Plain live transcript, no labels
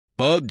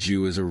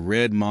Betelgeuse is a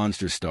red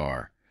monster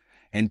star,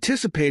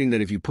 anticipating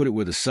that if you put it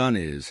where the sun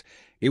is,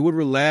 it would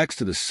relax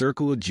to the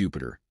circle of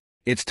Jupiter.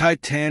 It's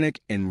titanic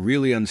and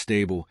really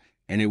unstable,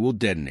 and it will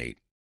detonate.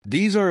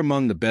 These are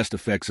among the best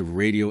effects of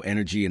radio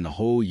energy in the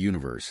whole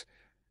universe,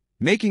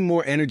 making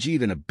more energy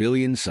than 1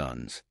 billion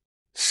suns.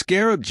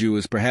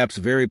 Betelgeuse is perhaps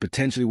very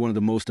potentially one of the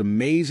most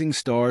amazing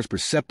stars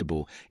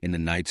perceptible in the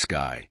night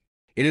sky.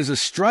 It is a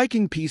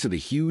striking piece of the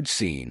huge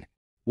scene.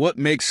 What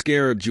makes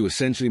Betelgeuse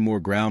essentially more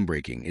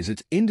groundbreaking is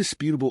its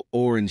indisputable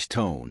orange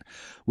tone,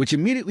 which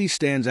immediately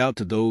stands out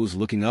to those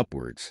looking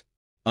upwards.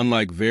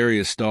 Unlike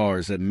various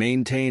stars that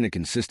maintain a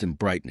consistent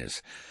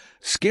brightness,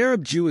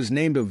 Betelgeuse is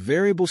named a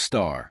variable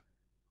star,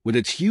 with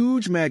its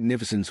huge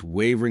magnificence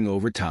wavering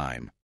over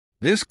time.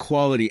 This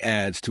quality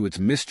adds to its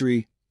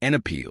mystery and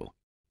appeal.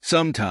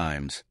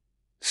 Sometimes,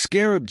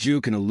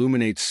 Betelgeuse can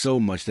illuminate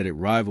so much that it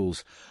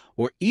rivals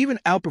or even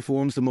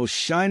outperforms the most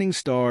shining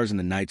stars in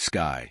the night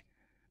sky,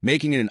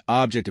 making it an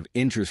object of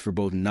interest for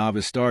both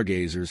novice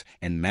stargazers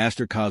and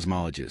master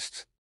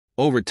cosmologists.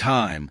 Over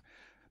time,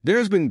 there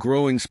has been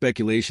growing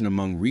speculation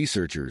among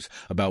researchers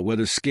about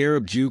whether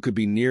Betelgeuse could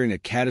be nearing a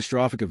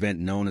catastrophic event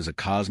known as a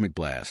cosmic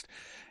blast,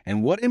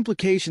 and what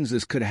implications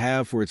this could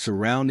have for its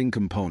surrounding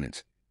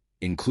components,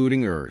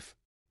 including Earth.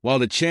 While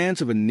the chance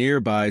of a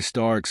nearby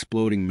star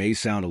exploding may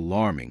sound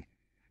alarming,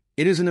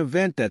 it is an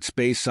event that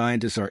space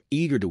scientists are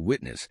eager to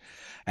witness,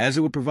 as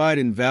it would provide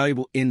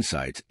invaluable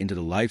insights into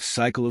the life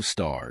cycle of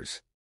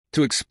stars.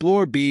 To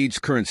explore Betelgeuse's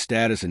current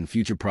status and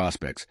future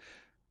prospects,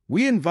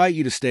 we invite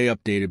you to stay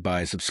updated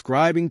by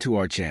subscribing to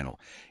our channel,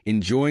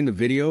 enjoying the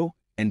video,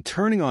 and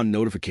turning on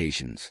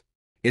notifications.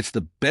 It's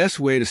the best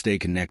way to stay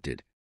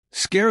connected.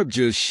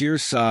 Betelgeuse's sheer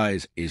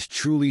size is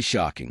truly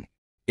shocking.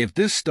 If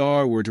this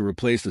star were to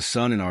replace the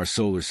sun in our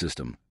solar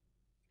system,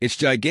 its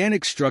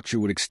gigantic structure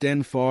would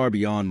extend far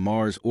beyond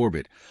Mars'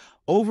 orbit,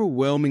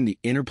 overwhelming the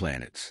inner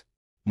planets.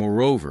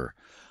 Moreover,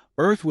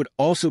 Earth would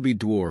also be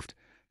dwarfed,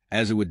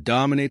 as it would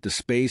dominate the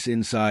space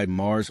inside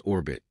Mars'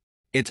 orbit.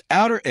 Its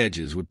outer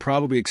edges would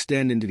probably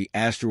extend into the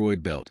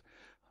asteroid belt,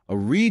 a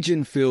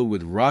region filled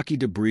with rocky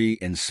debris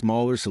and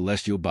smaller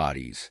celestial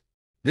bodies.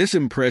 This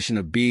impression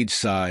of Betelgeuse's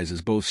size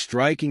is both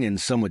striking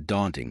and somewhat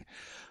daunting,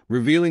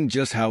 revealing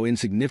just how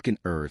insignificant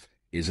Earth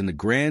is in the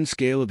grand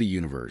scale of the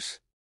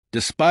universe.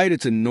 Despite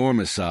its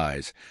enormous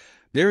size,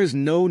 there is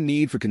no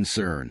need for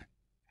concern,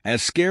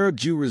 as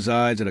Betelgeuse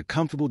resides at a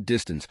comfortable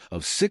distance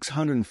of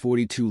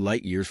 642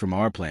 light-years from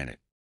our planet.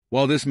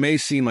 While this may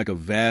seem like a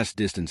vast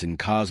distance in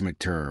cosmic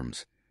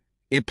terms,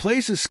 it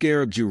places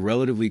Betelgeuse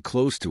relatively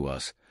close to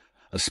us,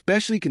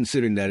 especially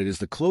considering that it is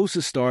the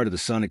closest star to the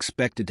Sun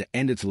expected to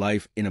end its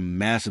life in a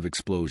massive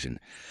explosion,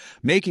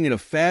 making it a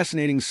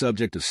fascinating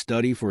subject of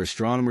study for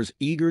astronomers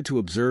eager to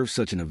observe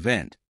such an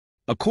event.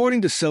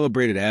 According to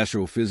celebrated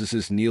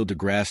astrophysicist Neil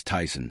deGrasse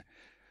Tyson,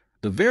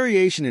 the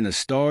variation in a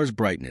star's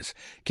brightness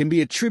can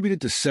be attributed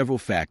to several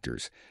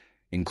factors,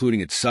 including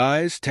its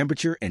size,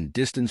 temperature, and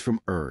distance from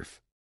Earth.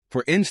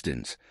 For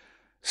instance,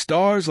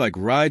 stars like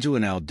Rigel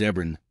and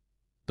Aldebaran,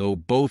 though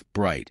both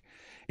bright,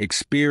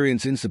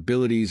 experience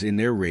instabilities in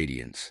their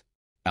radiance.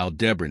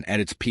 Aldebaran, at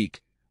its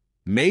peak,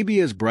 may be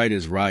as bright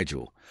as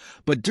Rigel,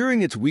 but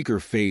during its weaker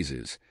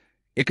phases,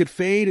 it could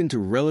fade into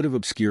relative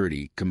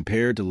obscurity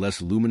compared to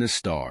less luminous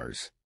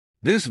stars.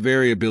 This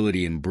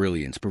variability in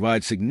brilliance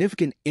provides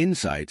significant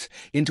insights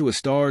into a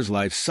star's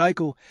life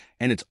cycle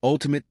and its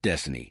ultimate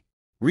destiny.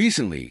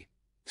 Recently,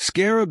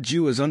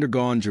 Betelgeuse has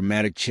undergone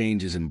dramatic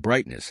changes in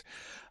brightness,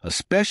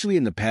 especially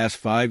in the past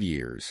 5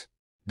 years.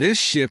 This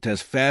shift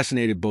has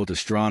fascinated both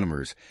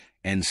astronomers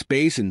and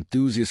space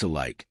enthusiasts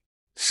alike.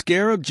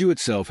 Betelgeuse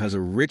itself has a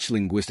rich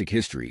linguistic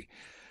history,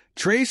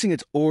 tracing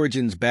its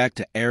origins back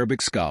to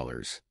Arabic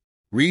scholars.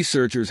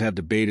 Researchers have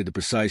debated the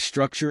precise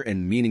structure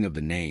and meaning of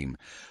the name,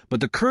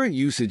 but the current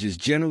usage is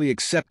generally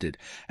accepted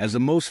as the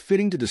most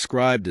fitting to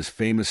describe this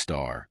famous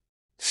star.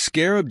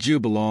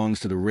 Betelgeuse belongs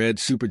to the red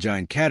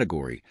supergiant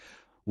category,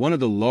 one of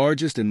the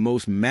largest and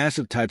most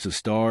massive types of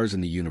stars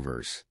in the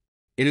universe.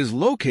 It is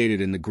located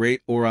in the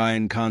Great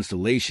Orion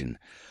constellation,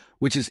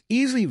 which is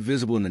easily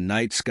visible in the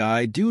night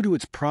sky due to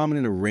its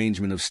prominent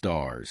arrangement of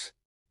stars.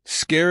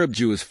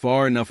 Betelgeuse is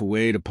far enough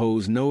away to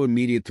pose no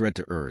immediate threat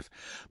to Earth,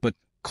 but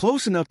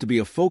close enough to be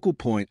a focal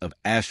point of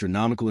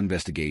astronomical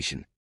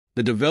investigation.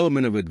 The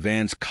development of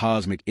advanced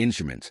cosmic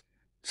instruments,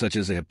 such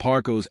as the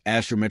Hipparcos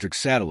astrometric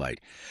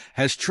satellite,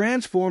 has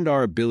transformed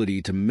our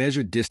ability to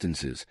measure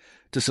distances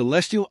to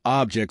celestial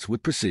objects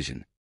with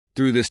precision.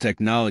 Through this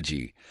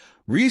technology,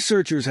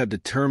 researchers have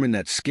determined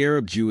that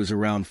Betelgeuse is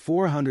around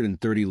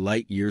 430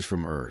 light-years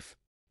from Earth.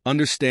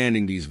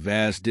 Understanding these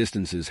vast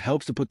distances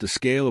helps to put the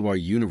scale of our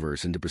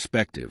universe into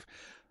perspective,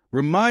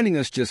 reminding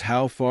us just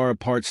how far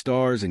apart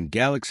stars and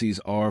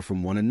galaxies are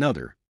from one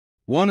another.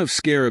 One of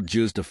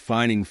Betelgeuse's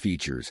defining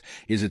features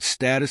is its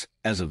status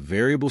as a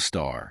variable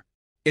star.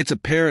 Its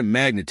apparent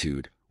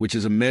magnitude, which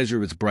is a measure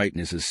of its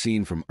brightness as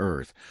seen from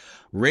Earth,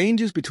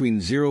 ranges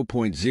between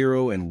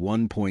 0.0 and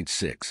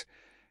 1.6,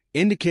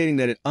 indicating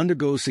that it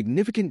undergoes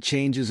significant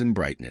changes in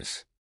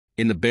brightness.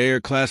 In the Bayer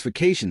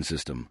classification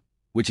system,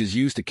 which is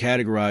used to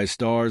categorize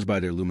stars by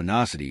their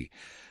luminosity,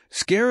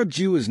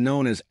 Scarab-Jew is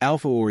known as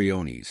Alpha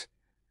Orionis,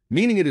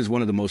 meaning it is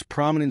one of the most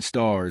prominent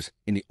stars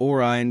in the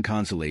Orion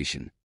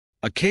constellation.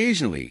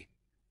 Occasionally,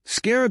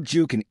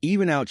 Scarab-Jew can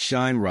even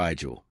outshine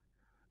Rigel,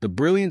 the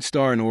brilliant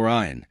star in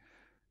Orion,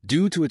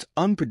 due to its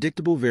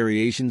unpredictable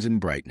variations in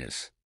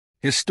brightness.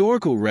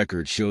 Historical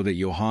records show that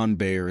Johann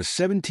Bayer, a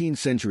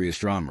 17th-century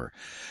astronomer,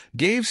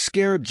 gave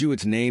Scarab-Jew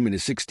its name in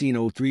his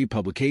 1603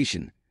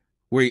 publication,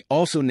 where he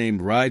also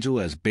named Rigel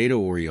as Beta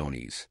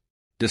Orionis.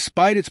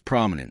 Despite its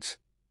prominence,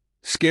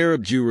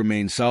 Scarab-Jew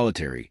remains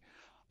solitary,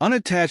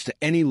 unattached to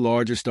any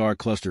larger star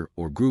cluster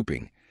or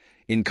grouping,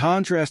 in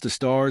contrast to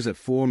stars that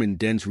form in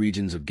dense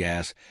regions of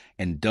gas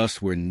and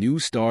dust where new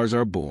stars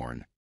are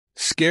born.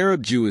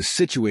 Scarab-Jew is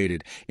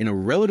situated in a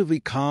relatively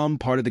calm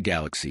part of the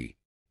galaxy.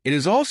 It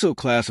is also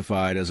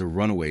classified as a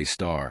runaway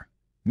star,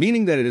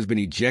 meaning that it has been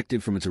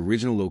ejected from its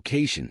original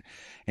location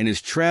and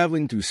is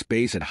traveling through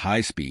space at high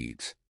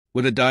speeds.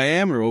 With a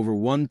diameter over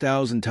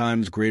 1,000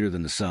 times greater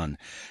than the Sun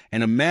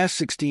and a mass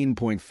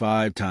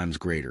 16.5 times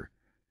greater,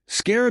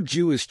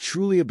 Scarab-Jew is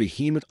truly a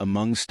behemoth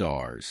among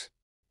stars.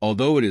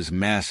 Although it is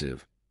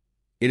massive,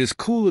 it is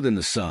cooler than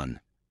the Sun,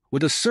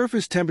 with a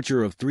surface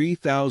temperature of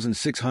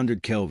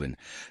 3,600 Kelvin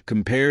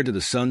compared to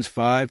the Sun's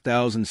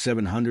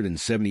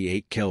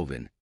 5,778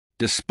 Kelvin.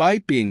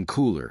 Despite being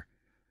cooler,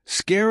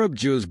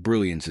 Scarab-Jew's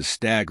brilliance is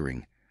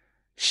staggering,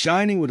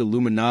 shining with a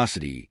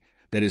luminosity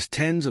that is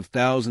tens of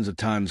thousands of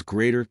times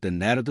greater than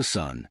that of the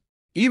Sun.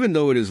 Even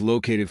though it is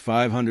located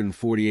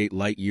 548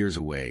 light-years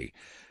away,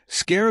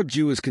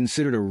 Scarab-Jew is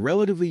considered a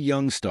relatively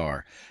young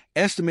star,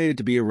 estimated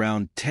to be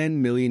around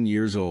 10 million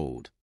years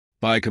old.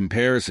 By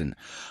comparison,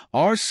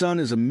 our Sun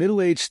is a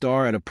middle-aged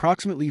star at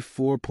approximately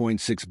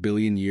 4.6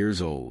 billion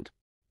years old.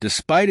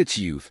 Despite its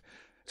youth,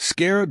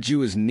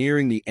 Scarab-Jew is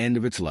nearing the end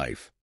of its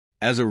life.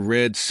 As a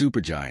red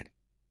supergiant,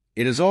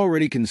 it has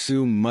already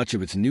consumed much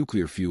of its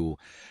nuclear fuel,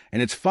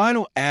 and its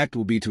final act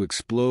will be to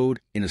explode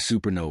in a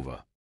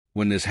supernova.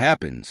 When this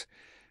happens,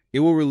 it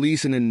will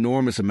release an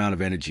enormous amount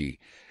of energy,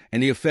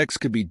 and the effects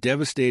could be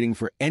devastating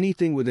for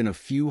anything within a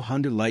few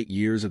hundred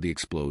light-years of the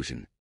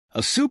explosion.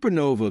 A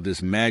supernova of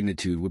this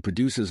magnitude would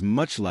produce as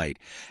much light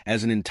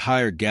as an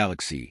entire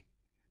galaxy,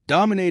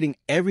 dominating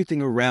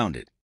everything around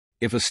it.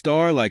 If a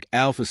star like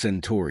Alpha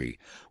Centauri,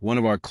 one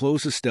of our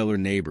closest stellar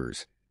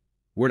neighbors,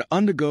 were to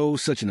undergo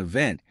such an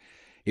event,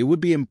 it would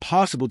be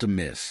impossible to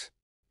miss.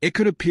 It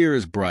could appear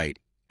as bright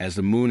as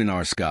the moon in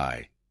our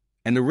sky,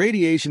 and the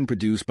radiation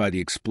produced by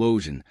the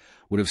explosion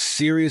would have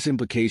serious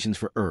implications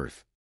for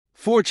Earth.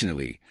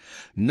 Fortunately,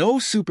 no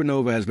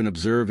supernova has been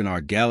observed in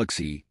our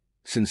galaxy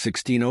since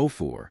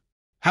 1604.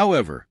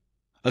 However,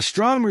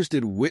 astronomers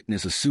did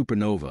witness a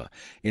supernova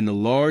in the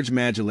Large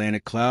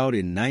Magellanic Cloud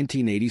in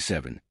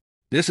 1987.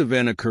 This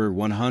event occurred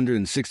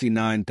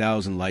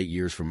 169,000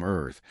 light-years from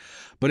Earth,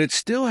 but it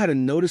still had a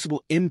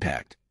noticeable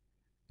impact,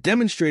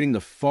 demonstrating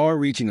the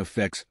far-reaching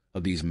effects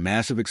of these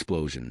massive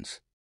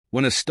explosions.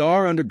 When a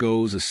star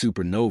undergoes a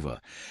supernova,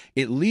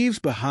 it leaves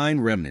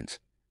behind remnants,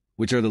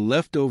 which are the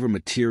leftover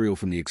material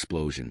from the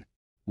explosion.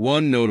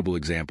 One notable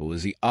example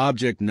is the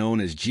object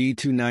known as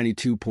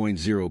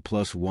G292.0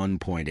 plus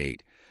 1.8,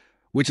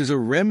 which is a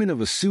remnant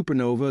of a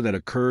supernova that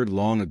occurred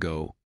long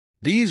ago.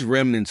 These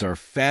remnants are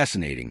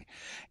fascinating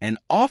and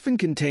often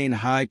contain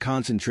high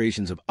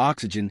concentrations of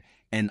oxygen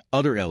and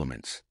other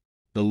elements.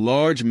 The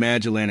Large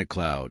Magellanic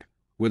Cloud,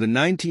 where the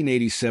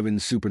 1987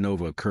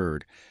 supernova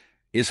occurred,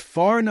 is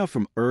far enough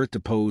from Earth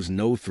to pose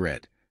no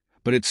threat,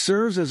 but it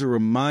serves as a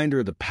reminder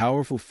of the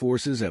powerful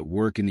forces at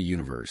work in the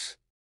universe.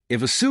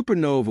 If a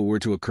supernova were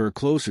to occur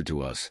closer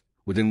to us,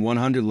 within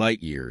 100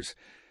 light-years,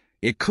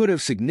 it could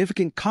have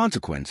significant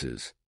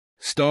consequences.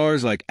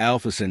 Stars like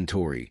Alpha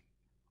Centauri,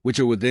 which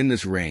are within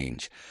this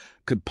range,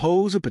 could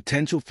pose a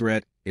potential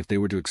threat if they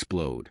were to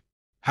explode.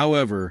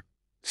 However,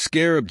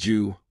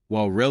 Scarab-Jew,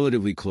 while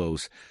relatively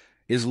close,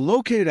 is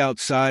located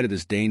outside of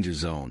this danger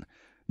zone,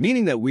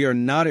 meaning that we are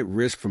not at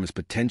risk from its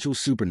potential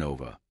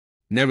supernova.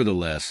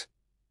 Nevertheless,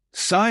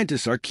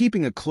 scientists are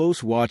keeping a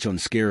close watch on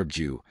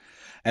Scarab-Jew,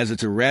 as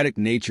its erratic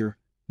nature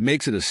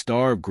makes it a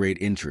star of great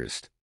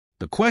interest.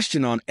 The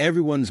question on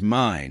everyone's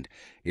mind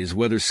is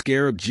whether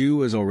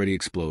Scarab-Jew has already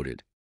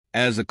exploded.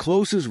 As the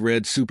closest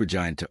red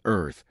supergiant to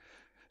Earth,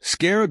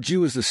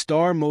 Scarab-Jew is the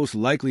star most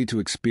likely to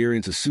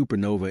experience a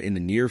supernova in the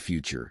near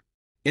future.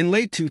 In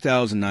late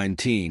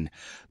 2019,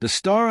 the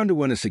star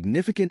underwent a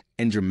significant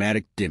and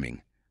dramatic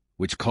dimming,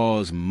 which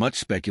caused much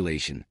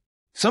speculation.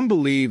 Some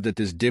believe that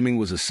this dimming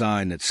was a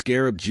sign that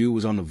Scarab-Jew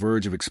was on the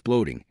verge of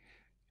exploding,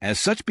 as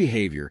such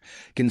behavior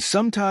can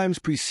sometimes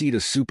precede a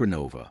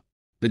supernova.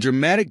 The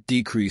dramatic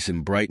decrease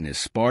in brightness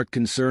sparked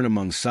concern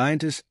among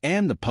scientists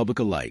and the public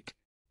alike.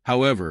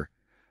 However,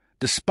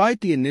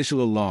 despite the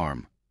initial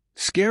alarm,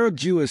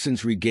 Scarab-Jew has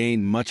since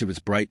regained much of its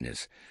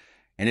brightness,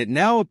 and it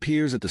now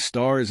appears that the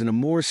star is in a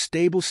more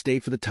stable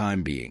state for the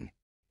time being.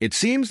 It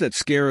seems that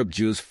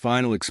Scarab-Jew's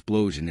final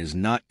explosion is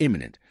not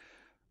imminent,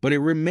 but it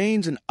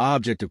remains an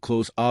object of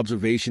close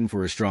observation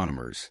for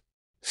astronomers.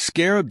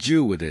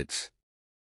 Scarab-Jew, with its